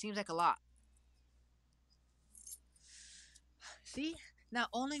know, but it seems like a lot. See, not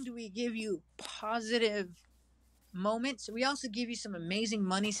only do we give you positive moments, we also give you some amazing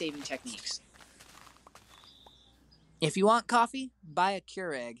money saving techniques. If you want coffee, buy a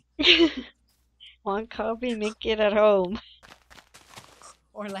Keurig. Want coffee? Make it at home.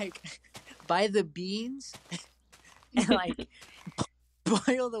 Or like buy the beans and like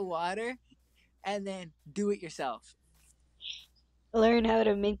boil the water and then do it yourself. Learn how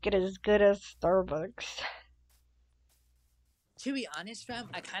to make it as good as Starbucks. To be honest, fam,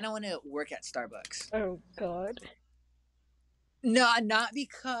 I kind of want to work at Starbucks. Oh God. No, not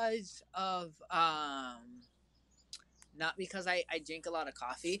because I drink a lot of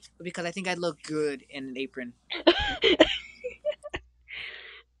coffee, but because I think I'd look good in an apron.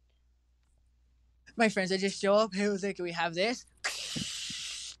 My friends, I just show up. Hey, was like, can we have this?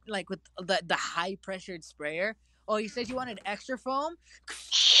 Like with the high pressured sprayer. Oh, you said you wanted extra foam?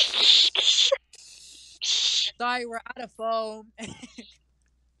 Sorry, we're out of foam.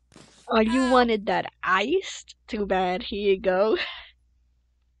 Oh, you wanted that iced? Too bad. Here you go.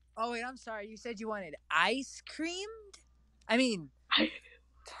 Oh wait, I'm sorry. You said you wanted ice creamed? I mean,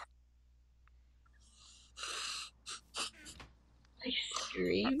 Ice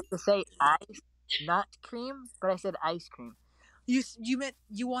cream? to say ice, not cream, but I said ice cream. You meant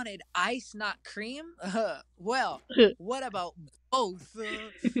you wanted ice, not cream? Well, what about both?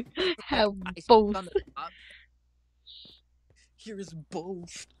 Have Ice both. on the top. Here's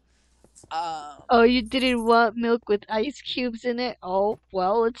both. Oh, you didn't want milk with ice cubes in it? Oh,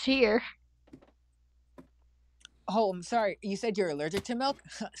 well, it's here. Oh, I'm sorry. You said you're allergic to milk?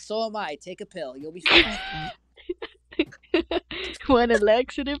 So am I. Take a pill. You'll be fine. Want a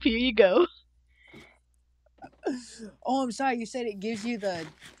laxative? Here you go. Oh, I'm sorry. You said it gives you the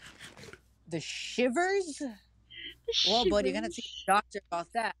shivers? Well, buddy, you're gonna see a doctor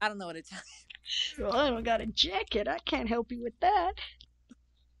about that. I don't know what to tell you. Well, I don't got a jacket. I can't help you with that.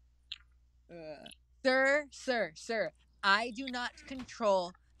 Sir, I do not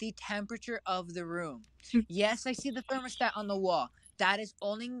control the temperature of the room. Yes, I see the thermostat on the wall. That is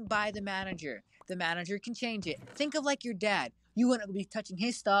only by the manager. The manager can change it. Think of like your dad. You wouldn't be touching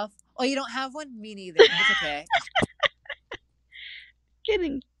his stuff. Oh, you don't have one? Me neither. It's okay.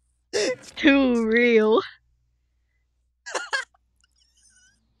 Getting too real.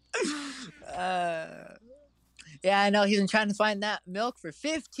 Yeah, I know. He's been trying to find that milk for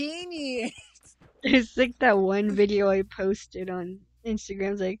 15 years. It's like that one video I posted on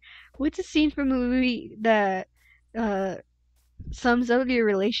Instagram. It's like, what's a scene from a movie that uh sums up your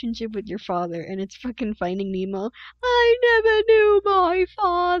relationship with your father? And it's fucking Finding Nemo. I never knew my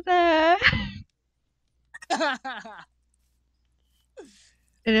father.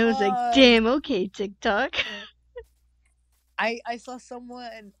 And I was like, damn, okay, TikTok. I saw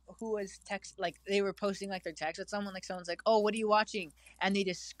someone who was they were posting like their text with someone, like someone's like, oh, what are you watching? And they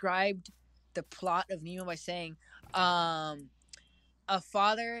described the plot of Nemo by saying, a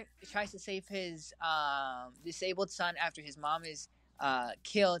father tries to save his disabled son after his mom is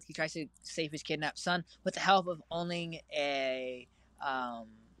killed. He tries to save his kidnapped son with the help of owning a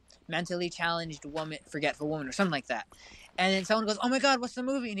mentally challenged woman, forgetful woman, or something like that. And then someone goes, "Oh my God, what's the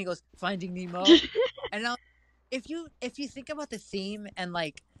movie?" And he goes, "Finding Nemo." And now, if you think about the theme and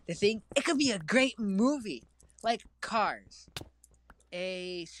like the thing, it could be a great movie, like Cars.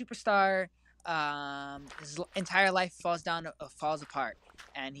 A superstar, his entire life falls apart,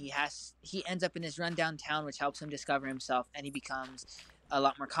 and he ends up in this rundown town, which helps him discover himself, and he becomes a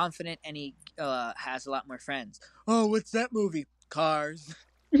lot more confident, and he has a lot more friends. Oh, what's that movie? Cars.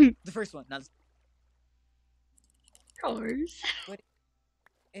 The first one, not. Cars. But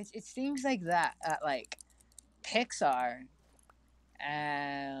it seems like that at like Pixar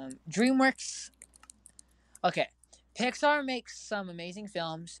and DreamWorks. Okay, Pixar makes some amazing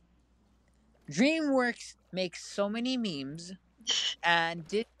films. DreamWorks makes so many memes, and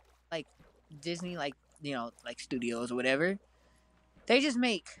like Disney, like like studios or whatever, they just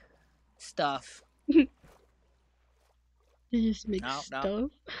make stuff. They just make No, no, stuff. no,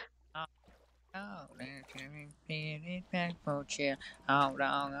 no. Chill. Hold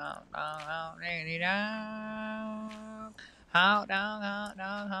on, diggity dog. Hot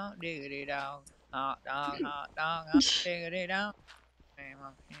dog, diggity dog. Hot dog, diggity dog.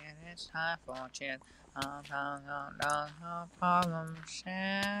 It's time for chill. Problem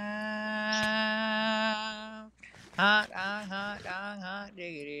sound. Hot,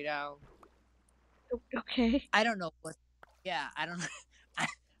 diggity dog. Okay. I don't know what. Yeah, I don't.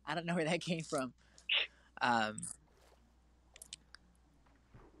 I don't know where that came from.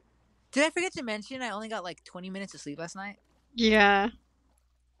 Did I forget to mention I only got like 20 minutes of sleep last night? Yeah.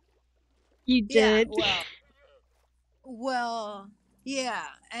 You Yeah. did. Well,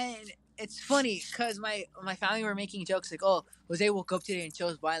 yeah, and it's funny because my family were making jokes like, "Oh, Jose woke up today and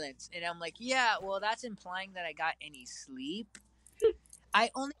chose violence," and I'm like, "Yeah, well, that's implying that I got any sleep.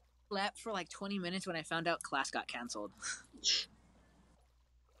 I only slept for like 20 minutes when I found out class got canceled,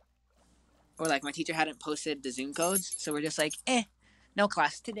 or like my teacher hadn't posted the Zoom codes, so we're just like, no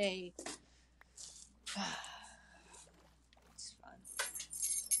class today." It's fun.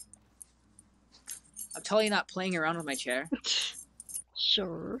 I'm totally not playing around with my chair.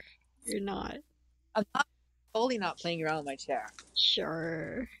 Sure. You're not. I'm totally not playing around with my chair.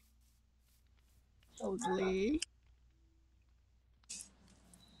 Sure. Totally.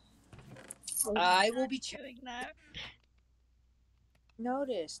 I will be doing that.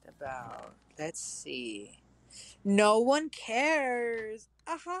 Noticed about. Let's see. No one cares.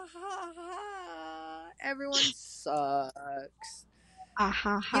 Everyone sucks. You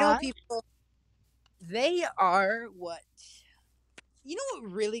know, people. They are what. You know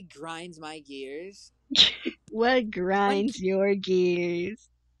what really grinds my gears? What grinds your gears?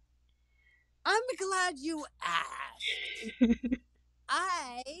 I'm glad you asked.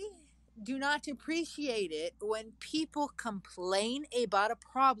 I do not appreciate it when people complain about a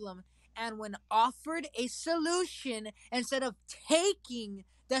problem and when offered a solution, instead of taking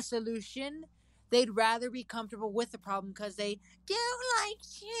the solution, they'd rather be comfortable with the problem because they don't like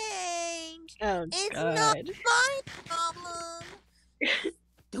change. Oh, It's God. not my problem.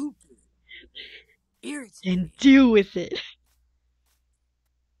 Stupid. Irritating. And deal with it.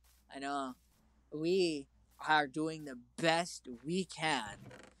 I know. We are doing the best we can.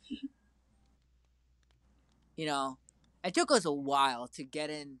 You know, it took us a while to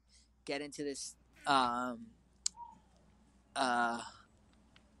get into this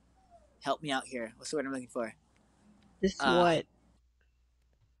help me out here. What's the word I'm looking for? This what?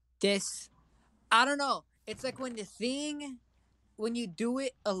 This, I don't know. It's like when you do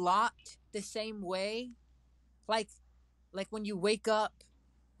it a lot the same way, like when you wake up,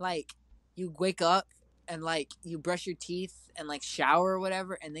 and like you brush your teeth and like shower or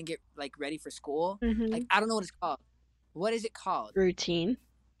whatever and then get like ready for school. Mm-hmm. Like, I don't know what it's called. What is it called? Routine.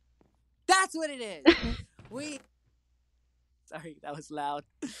 That's what it is. Sorry, that was loud.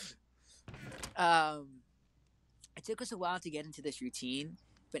 It took us a while to get into this routine,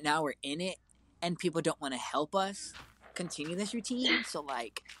 but now we're in it, and people don't want to help us continue this routine. So,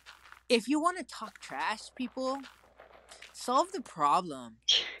 like, if you want to talk trash, people, solve the problem.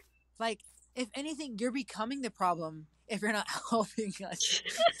 Like, if anything, you're becoming the problem if you're not helping us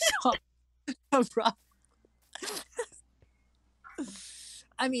solve the problem.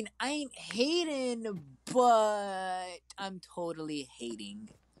 I mean, I ain't hating, but I'm totally hating.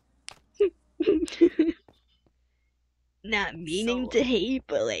 Not meaning to hate,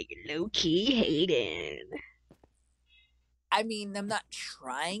 but like low-key hating. I mean, I'm not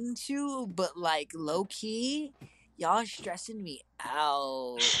trying to, but like low-key, y'all are stressing me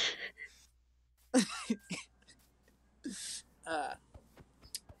out.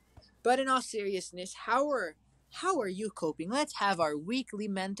 But in all seriousness, how are you coping? Let's have our weekly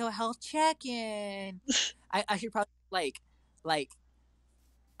mental health check-in. I should probably like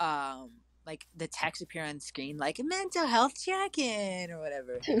um like the text appear on screen like mental health check-in or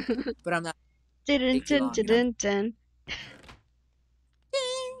whatever. But I'm not Didn't take too didn't long, you know. didn't didn't.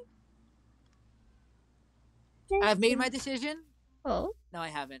 I've made my decision. Oh. No, I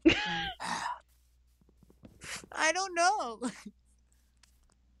haven't. I don't know.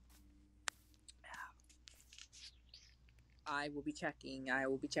 I will be checking. I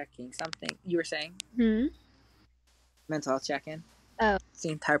will be checking something. You were saying Hmm. mental health check-in. Oh. It's the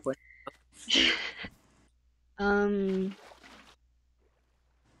entire point. Um,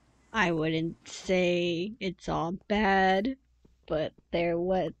 I wouldn't say it's all bad, but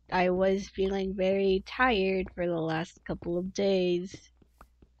I was feeling very tired for the last couple of days,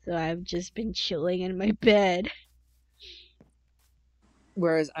 so I've just been chilling in my bed.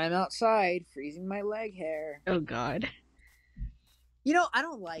 Whereas I'm outside freezing my leg hair. Oh God. You know, I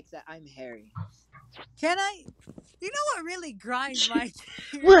don't like that I'm hairy. Can I? You know what really grinds my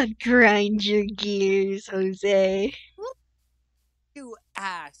gears? What grinds your gears, Jose? You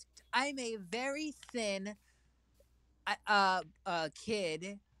asked. I'm a very thin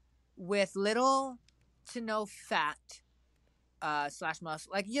kid with little to no fat slash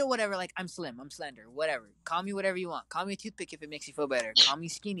muscle. Like, you know, whatever. Like, I'm slim. I'm slender. Whatever. Call me whatever you want. Call me a toothpick if it makes you feel better. Call me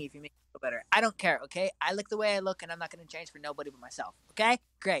skinny if you make me feel better. I don't care. Okay. I look the way I look, and I'm not gonna change for nobody but myself. Okay.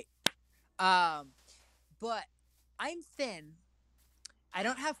 Great. But I'm thin. I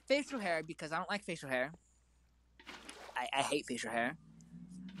don't have facial hair because I don't like facial hair. I hate facial hair.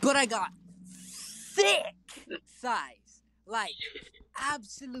 But I got thick thighs. Like,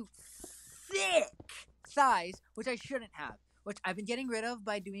 absolute thick thighs, which I shouldn't have. Which I've been getting rid of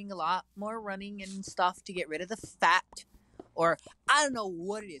by doing a lot more running and stuff to get rid of the fat. Or, I don't know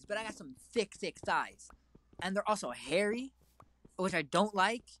what it is, but I got some thick thighs. And they're also hairy, which I don't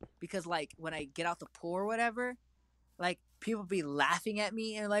like. Because, like, when I get out the pool or whatever, like, people be laughing at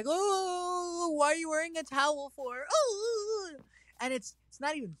me and like, oh, why are you wearing a towel for? Oh, and it's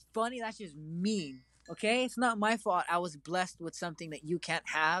not even funny. That's just mean. Okay, it's not my fault. I was blessed with something that you can't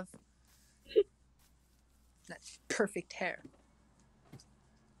have. That's perfect hair.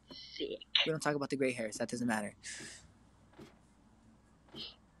 Sick. We don't talk about the gray hairs. That doesn't matter.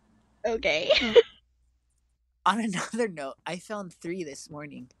 Okay. On another note, I found 3 this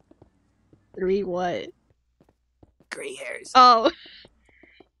morning. 3 what? Gray hairs. Oh.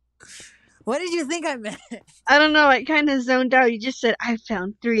 What did you think I meant? I don't know, I kind of zoned out. You just said, I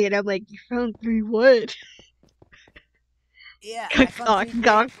found 3, and I'm like, you found 3 what? Yeah, I found 3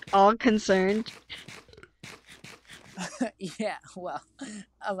 Got all concerned. Yeah, well,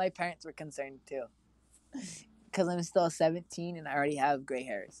 my parents were concerned too. Because I'm still 17 and I already have gray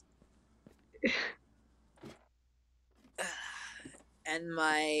hairs. And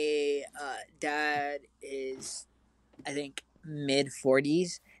my dad is, I think, mid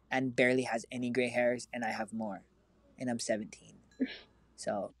 40s and barely has any gray hairs, and I have more. And I'm 17.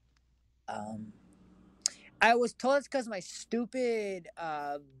 So, I was told it's because my stupid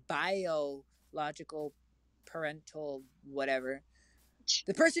biological parental whatever.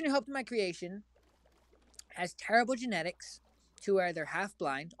 The person who helped in my creation has terrible genetics to where they're half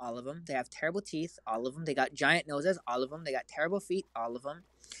blind, all of them. They have terrible teeth, all of them. They got giant noses, all of them. They got terrible feet, all of them.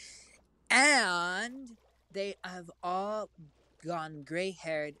 And they have all gone gray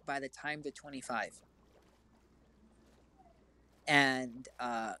haired by the time they're 25. And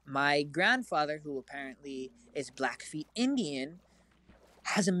my grandfather, who apparently is Blackfeet Indian,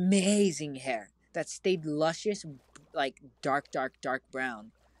 has amazing hair that stayed luscious, like dark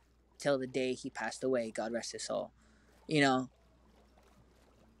brown, till the day he passed away. God rest his soul. You know.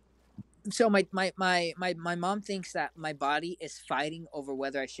 So my mom thinks that my body is fighting over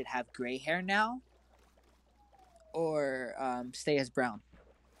whether I should have gray hair now or stay as brown.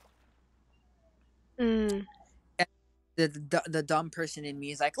 Mm. The dumb person in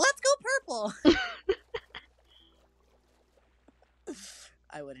me is like, let's go purple.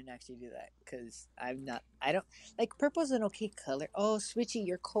 I wouldn't actually do that because I'm not. I don't like purple's an okay color. Oh, Switchy,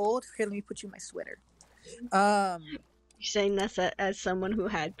 you're cold. Here, let me put you my sweater. You're saying that's as someone who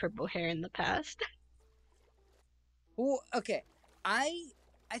had purple hair in the past? Well, okay. I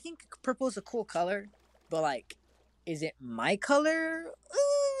think purple is a cool color, but like, is it my color?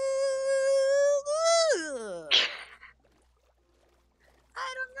 I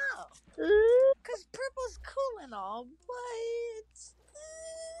don't know. Cause purple's cool and all, but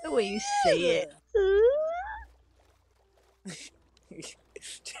The way you say it.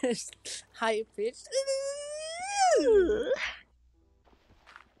 just high pitched.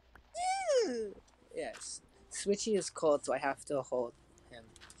 Yes. Switchy is cold, so I have to hold him.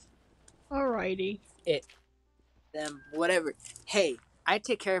 Alrighty. It. Them. Whatever. Hey, I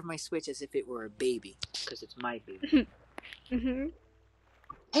take care of my Switch as if it were a baby. Because it's my baby. Mm-hmm.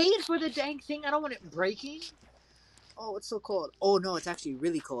 Paid for the dang thing. I don't want it breaking. Oh, it's so cold. Oh no, it's actually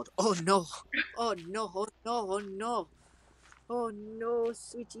really cold. Oh no. Oh no. Oh no. Oh no. Oh no,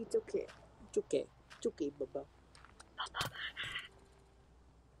 Switchy, it's okay. It's okay. It's okay, Baba.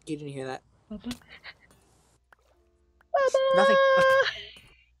 You didn't hear that? Baba. Nothing. Baba.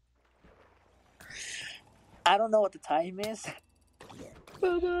 I don't know what the time is.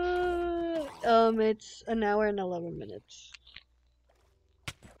 Baba. It's an hour and 11 minutes.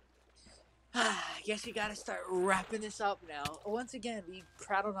 I guess we gotta start wrapping this up now. Once again, we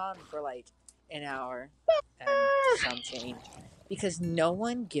prattled on for like an hour and some change because no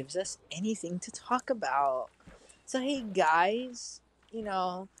one gives us anything to talk about. So, hey guys,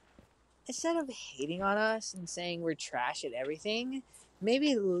 instead of hating on us and saying we're trash at everything,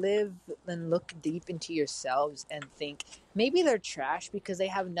 maybe live and look deep into yourselves and think maybe they're trash because they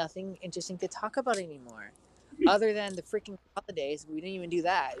have nothing interesting to talk about anymore. Other than the freaking holidays, we didn't even do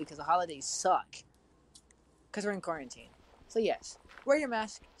that because the holidays suck. Because we're in quarantine. So, yes, wear your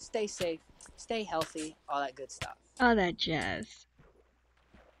mask, stay safe, stay healthy, all that good stuff. All that jazz.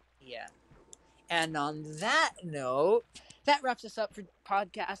 Yeah. And on that note, that wraps us up for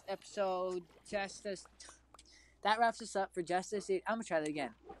podcast episode Justice. That wraps us up for Justice. I'm going to try that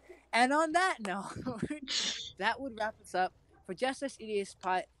again. And on that note, that would wrap us up for Just Us Idiots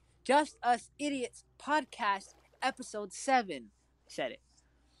podcast episode 7. Said it.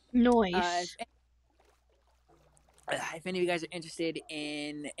 Noise. If any of you guys are interested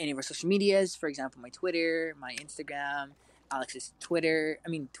in any of our social medias, for example, my Twitter, my Instagram, Alex's Twitter,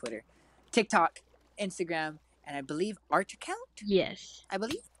 TikTok, Instagram, and I believe Art account. Yes. I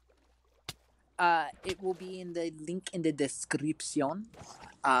believe. It will be in the link in the description.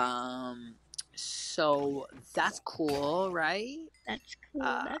 So that's cool, right? That's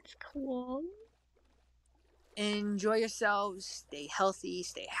cool. Enjoy yourselves. Stay healthy.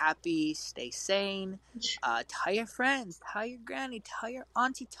 Stay happy. Stay sane. Tell your friends. Tell your granny. Tell your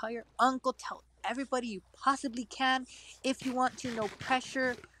auntie. Tell your uncle. Tell everybody you possibly can. If you want to, no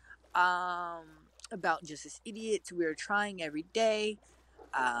pressure. About Just As Idiots, we're trying every day.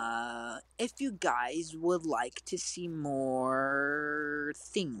 If you guys would like to see more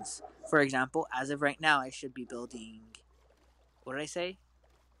things, for example, as of right now, I should be building. What did I say?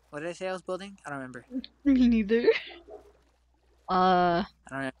 What did I say I was building? I don't remember. Me neither. I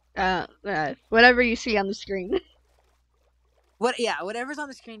don't know. Whatever you see on the screen. Whatever's on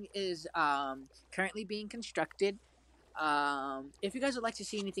the screen is currently being constructed. If you guys would like to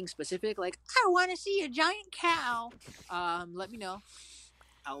see anything specific, like I want to see a giant cow, let me know.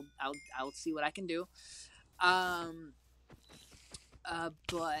 I'll see what I can do. But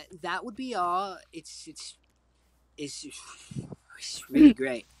that would be all. It's really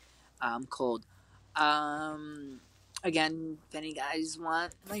great. Cold. Again, if any guys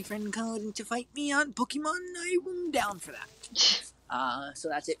want my friend code to fight me on Pokemon, I'm down for that. So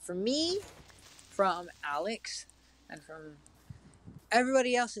that's it from me, from Alex, and from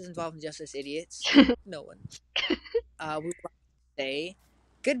everybody else who's involved in Just As Idiots. No one. We want to say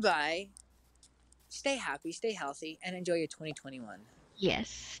goodbye. Stay happy, stay healthy, and enjoy your 2021. Yes.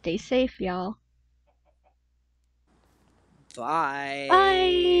 Stay safe, y'all. Bye.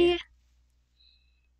 Bye.